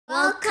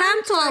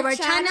Welcome to our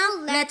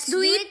channel. Let's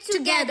do it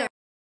together.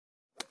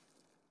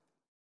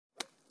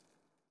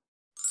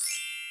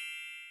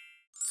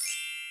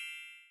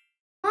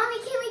 Mommy,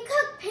 can we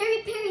cook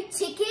peri-peri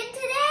chicken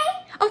today?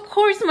 Of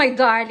course, my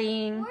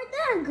darling. For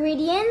the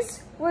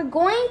ingredients, we're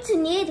going to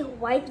need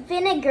white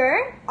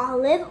vinegar,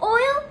 olive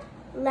oil,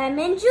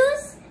 lemon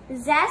juice,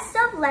 zest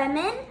of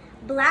lemon,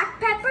 black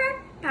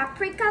pepper,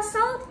 paprika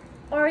salt,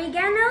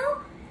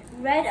 oregano,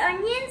 red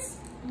onions,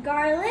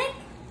 garlic,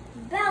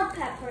 bell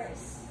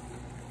peppers.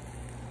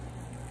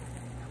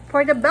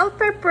 For the bell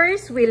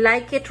peppers, we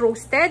like it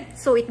roasted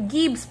so it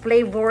gives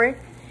flavor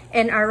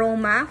and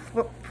aroma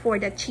for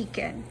the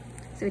chicken.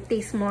 So it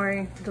tastes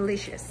more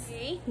delicious.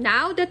 Okay.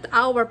 Now that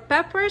our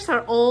peppers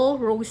are all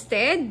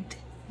roasted,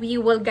 we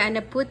will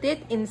gonna put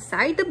it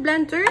inside the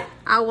blender.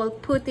 I will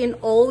put in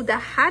all the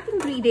hot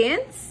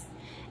ingredients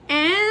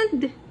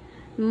and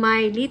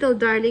my little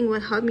darling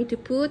will help me to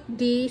put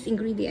these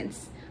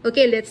ingredients.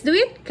 Okay, let's do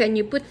it. Can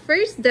you put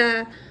first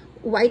the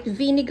white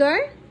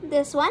vinegar?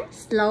 This one?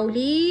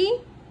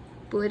 Slowly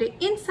put it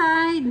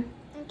inside.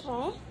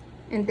 Okay.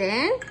 And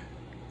then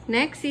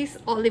next is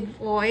olive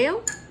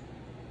oil.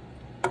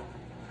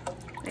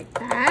 Like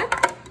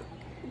that.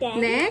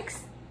 Then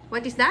next,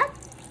 what is that?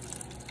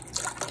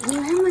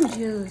 Lemon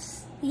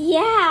juice.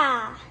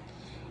 Yeah.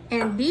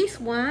 And this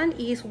one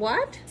is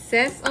what?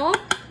 Zest of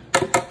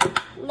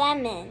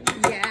lemon.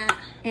 Yeah.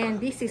 And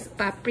this is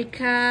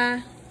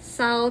paprika,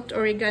 salt,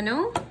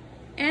 oregano,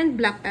 and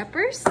black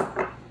peppers.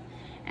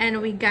 And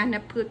we're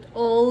gonna put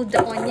all the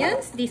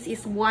onions. This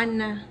is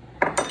one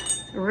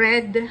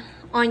red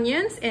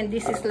onions, and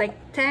this is like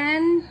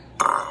 10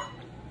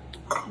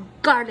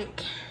 garlic.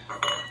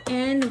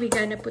 And we're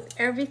gonna put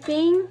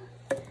everything,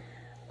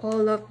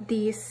 all of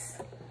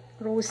these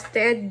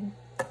roasted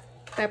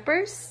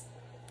peppers.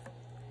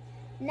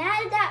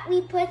 Now that we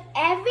put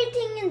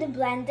everything in the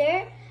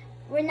blender,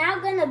 we're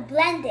now gonna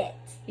blend it.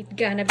 It's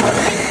gonna be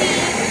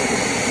like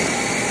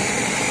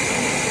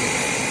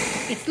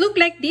it look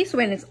like this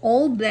when it's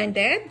all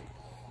blended.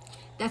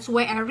 That's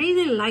why I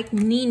really like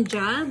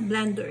Ninja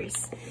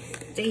blenders.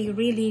 They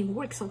really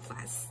work so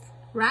fast,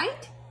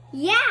 right?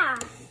 Yeah.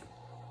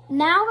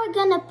 Now we're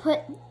gonna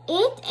put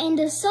it in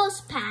the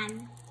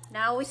saucepan.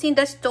 Now it's in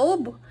the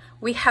stove.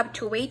 We have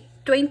to wait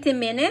 20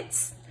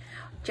 minutes.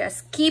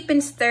 Just keep on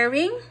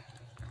stirring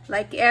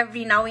like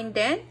every now and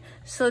then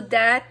so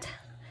that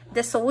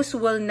the sauce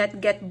will not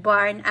get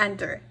burned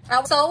under.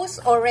 Our sauce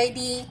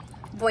already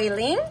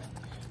boiling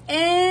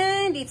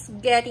and it's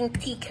getting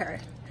thicker.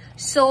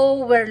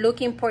 So we're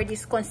looking for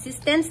this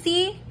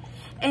consistency,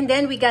 and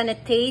then we're gonna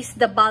taste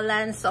the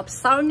balance of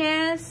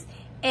sourness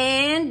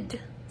and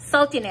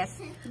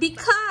saltiness,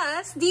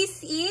 because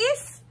this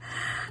is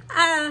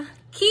a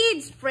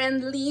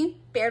kids-friendly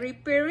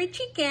peri-peri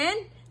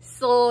chicken,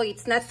 so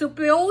it's not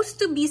supposed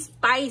to be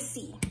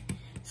spicy.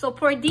 So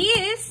for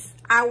this,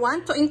 I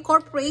want to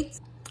incorporate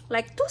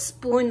like 2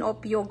 spoons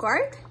of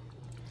yogurt.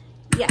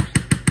 Yeah,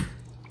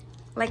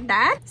 like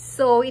that.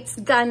 So it's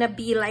gonna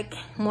be like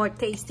more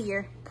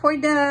tastier. For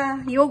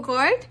the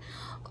yogurt,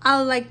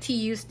 I like to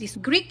use this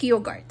Greek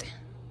yogurt.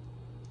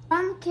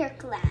 From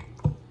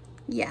Kirkland.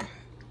 Yeah.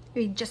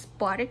 We just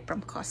bought it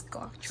from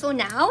Costco. So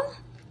now,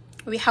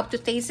 we have to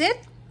taste it.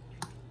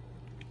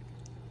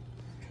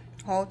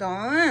 Hold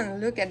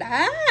on, look at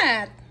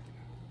that.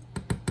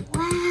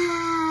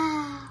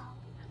 Wow.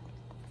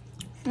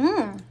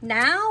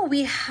 Now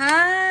we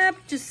have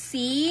to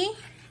see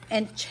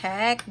and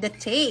check the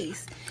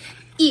taste.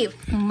 If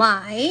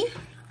my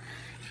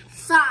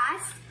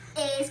sauce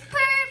is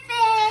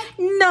perfect.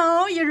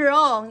 No, you're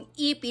wrong.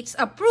 If it's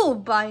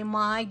approved by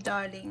my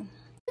darling.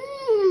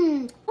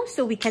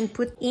 So we can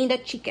put in the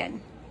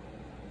chicken.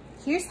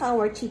 Here's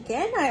our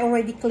chicken. I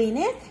already cleaned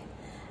it.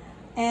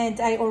 And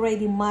I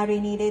already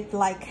marinated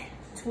like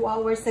 2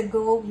 hours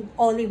ago with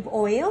olive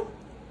oil,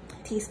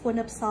 teaspoon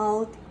of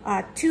salt,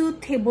 2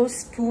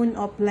 tablespoons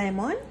of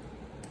lemon.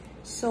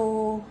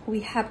 So we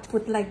have to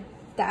put like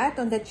that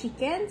on the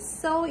chicken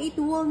so it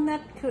will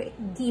not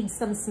give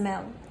some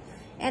smell.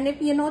 And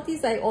if you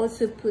notice, I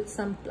also put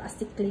some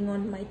plastic cling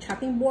on my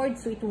chopping board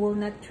so it will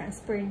not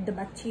transfer the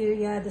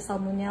bacteria, the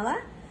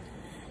salmonella.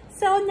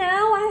 So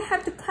now I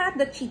have to cut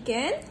the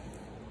chicken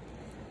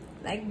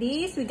like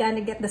this. We're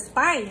gonna get the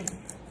spine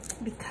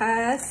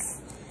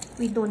because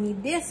we don't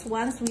need this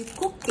once we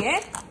cook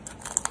it.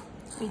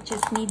 We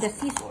just need the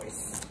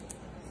scissors.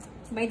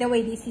 By the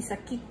way, this is a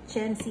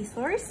kitchen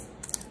scissors.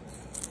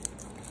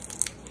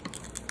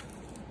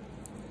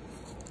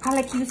 I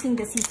like using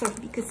the scissors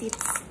because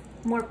it's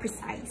more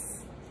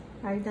precise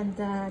rather than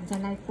the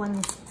knife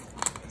one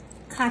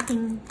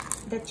cutting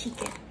the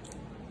chicken.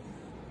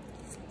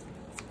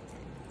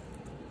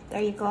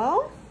 There you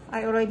go.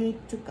 I already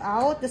took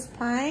out the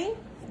spine.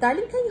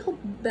 Darling, can you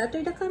hold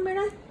better the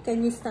camera?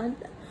 Can you stand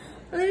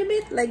a little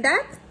bit like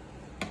that?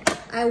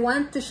 I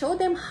want to show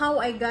them how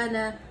I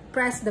gonna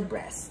press the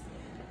breast.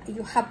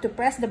 You have to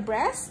press the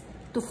breast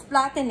to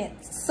flatten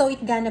it so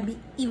it's gonna be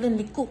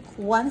evenly cooked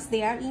once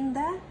they are in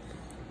the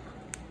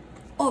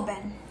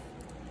oven.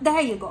 There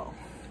you go.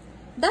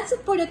 That's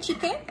it for the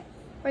chicken.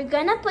 We're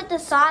gonna put the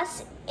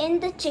sauce in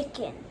the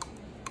chicken.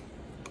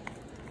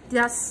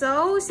 The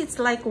sauce, it's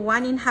like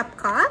 1.5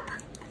 cup.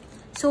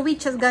 So we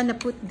just gonna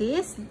put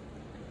this.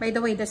 By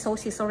the way, the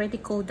sauce is already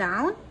cooled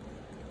down.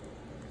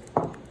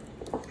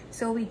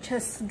 So we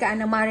just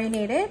gonna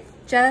marinate it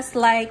just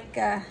like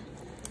a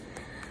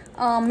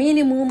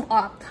minimum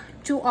of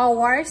 2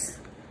 hours.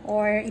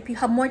 Or if you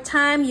have more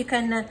time, you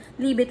can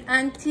leave it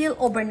until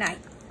overnight.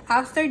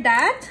 After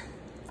that,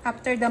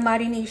 after the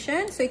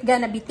marination, so it's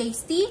gonna be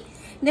tasty.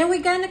 Then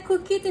we're gonna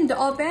cook it in the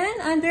oven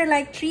under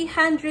like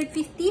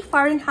 350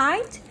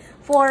 Fahrenheit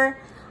for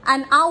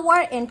 1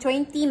 hour and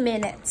 20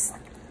 minutes.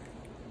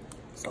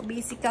 So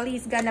basically,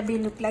 it's gonna be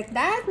look like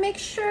that. Make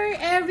sure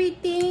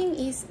everything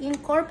is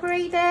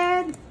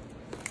incorporated.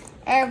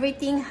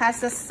 Everything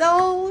has a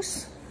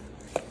sauce.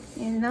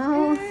 You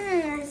know.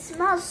 It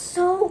smells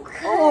so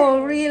good.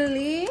 Oh,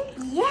 really?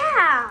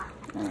 Yeah.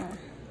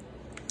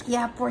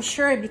 Yeah, for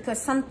sure.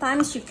 Because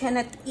sometimes you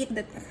cannot eat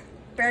the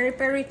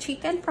peri-peri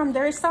chicken from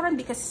the restaurant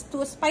because it's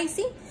too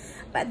spicy.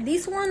 But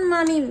this one,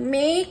 mommy,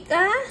 make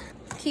a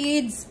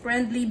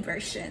kids-friendly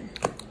version.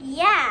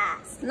 Yeah.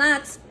 It's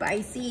not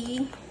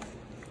spicy.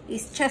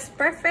 It's just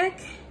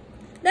perfect.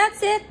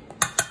 That's it.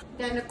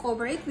 Gonna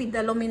cover it with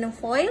the aluminum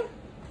foil.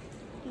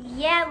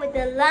 Yeah, with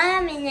the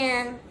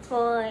aluminum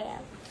foil.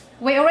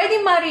 We already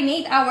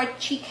marinate our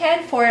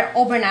chicken for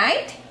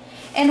overnight.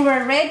 And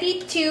we're ready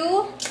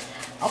to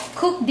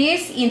cook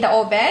this in the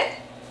oven.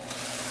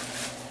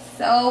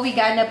 So we're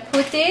gonna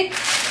put it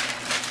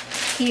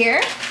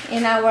here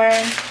in our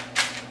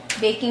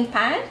baking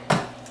pan.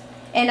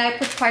 And I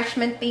put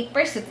parchment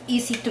paper so it's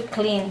easy to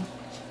clean.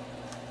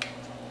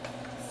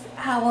 So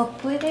I will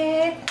put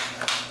it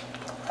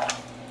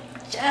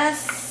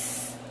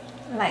just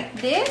like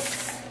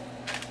this.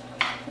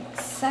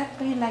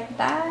 Exactly like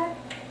that.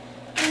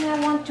 And I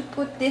want to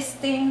put this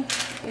thing,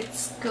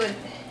 it's good.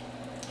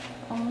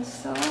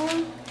 Also,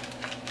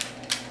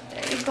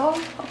 there you go.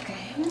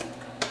 Okay.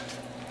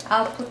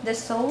 I'll put the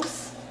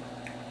sauce.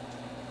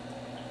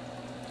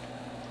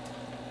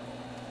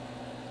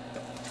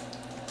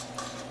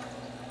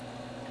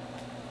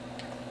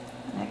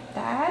 Like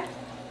that.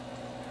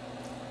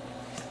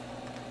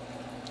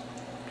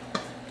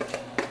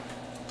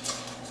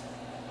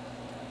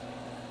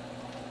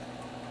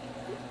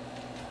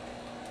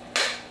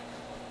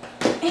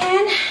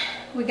 And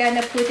we're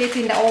gonna put it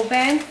in the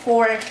oven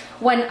for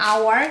 1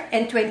 hour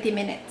and 20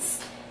 minutes.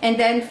 And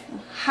then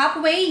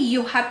halfway,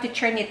 you have to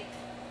turn it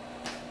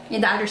in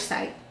the other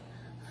side.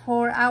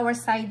 For our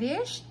side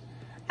dish,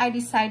 I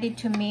decided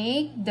to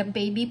make the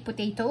baby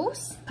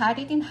potatoes. Cut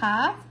it in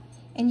half,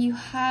 and you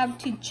have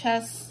to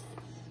just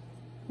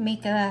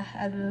make a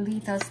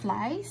little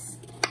slice,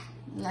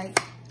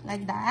 like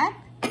that.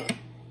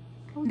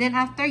 Then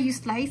after you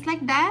slice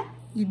like that,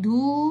 you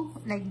do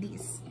like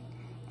this.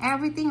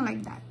 Everything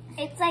like that.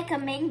 It's like a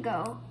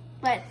mango,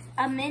 but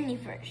a mini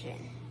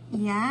version.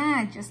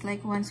 Yeah, just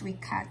like once we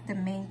cut the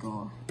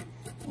mango,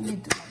 and you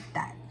do like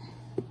that.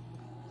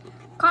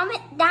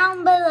 Comment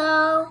down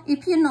below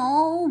If you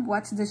know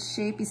what's the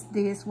shape is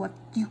this, what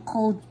you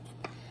call.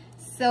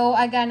 So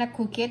I'm gonna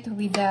cook it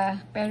with the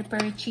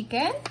peri-peri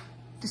chicken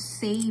to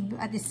save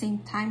at the same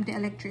time the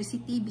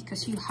electricity,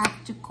 because you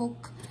have to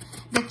cook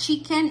the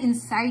chicken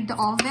inside the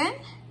oven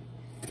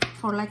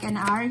for like 1.5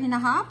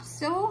 hours.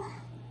 So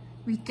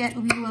we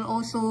will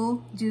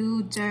also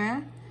do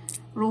the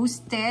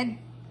roasted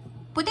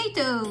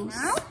potatoes.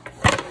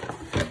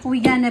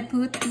 We're gonna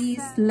put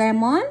this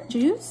lemon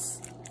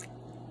juice.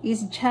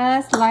 It's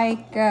just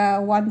like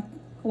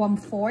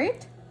 1/4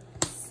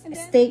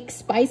 steak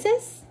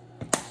spices.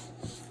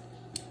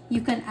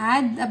 You can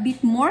add a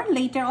bit more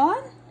later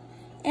on.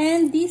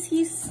 And this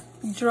is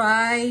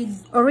dried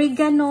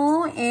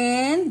oregano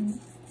and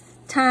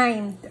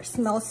thyme. It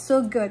smells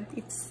so good.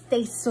 It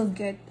tastes so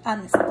good,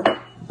 honestly.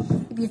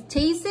 If you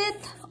taste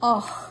it,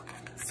 oh,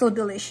 so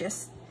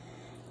delicious.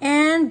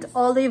 And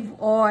olive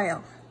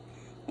oil.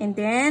 And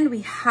then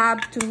we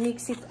have to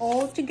mix it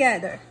all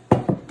together.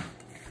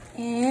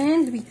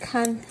 And we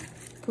can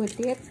put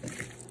it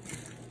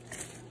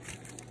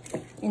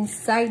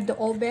inside the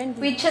oven.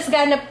 We're just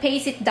gonna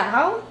paste it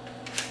down.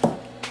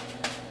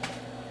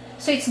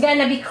 So it's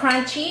gonna be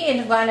crunchy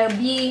and gonna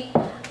be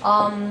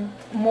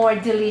more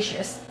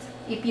delicious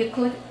if you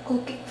could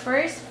cook it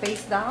first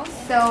face down.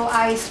 So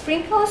I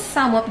sprinkle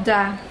some of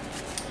the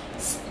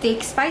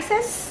steak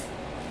spices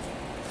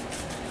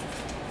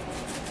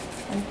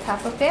on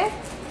top of it,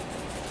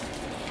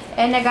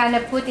 and I'm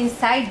gonna put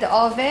inside the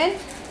oven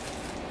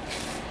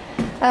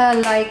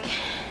like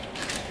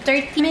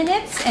 30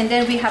 minutes, and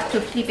then we have to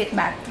flip it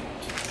back.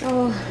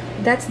 So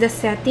that's the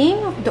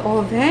setting of the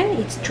oven.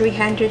 It's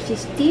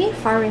 350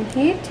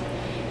 Fahrenheit,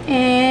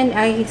 and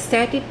I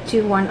set it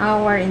to 1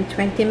 hour and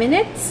 20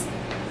 minutes.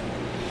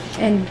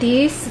 And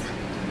these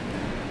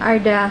are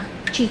the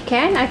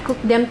chicken. I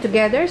cooked them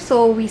together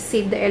so we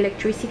save the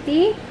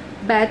electricity,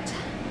 but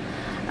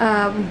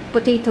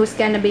potatoes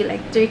gonna be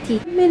like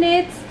 30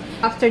 minutes.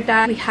 After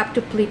that, we have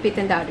to flip it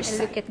on the other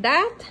side. Look at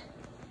that.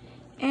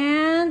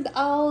 And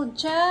I'll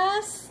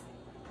just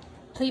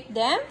flip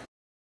them.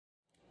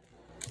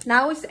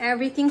 Now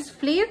everything's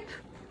flipped.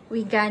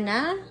 We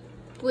gonna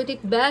put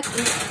it back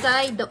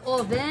inside the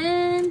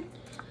oven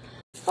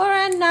for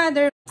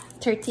another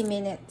 30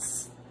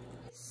 minutes.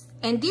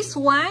 And this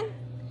one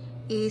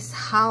is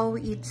how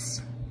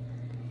it's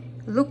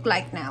look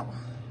like now.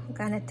 I'm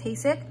gonna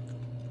taste it.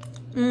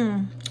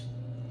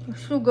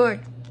 It's so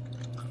good.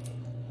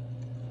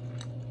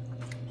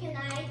 Can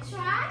I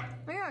try?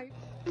 Yeah.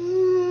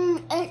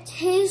 It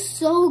tastes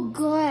so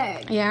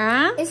good.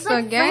 Yeah, It's so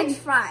like good. French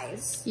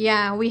fries.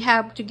 Yeah, we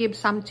have to give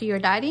some to your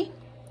daddy.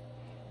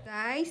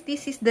 Guys,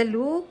 this is the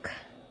look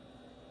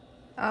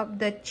of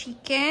the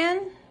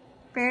chicken,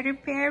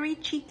 peri-peri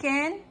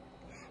chicken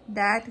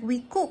that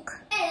we cook.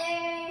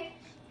 Hey.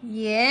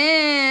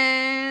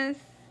 Yes.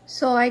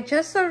 So I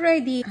just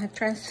already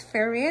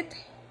transfer it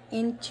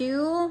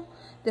into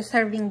the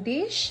serving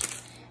dish,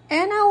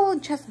 and I will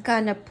just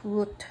gonna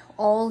put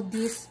all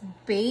these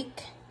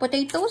baked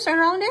potatoes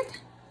around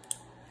it,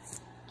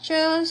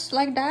 just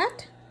like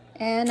that.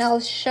 And I'll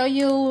show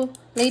you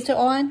later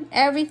on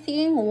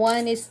everything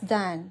when it's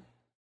done.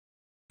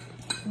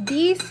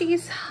 This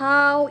is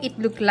how it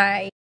look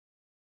like.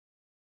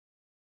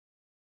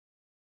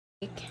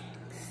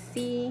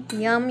 See,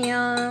 yum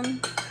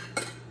yum.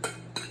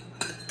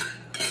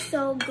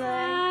 So good.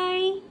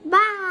 Bye.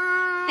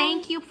 Bye.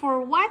 Thank you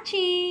for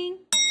watching.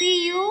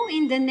 See you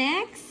in the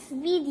next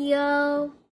Video.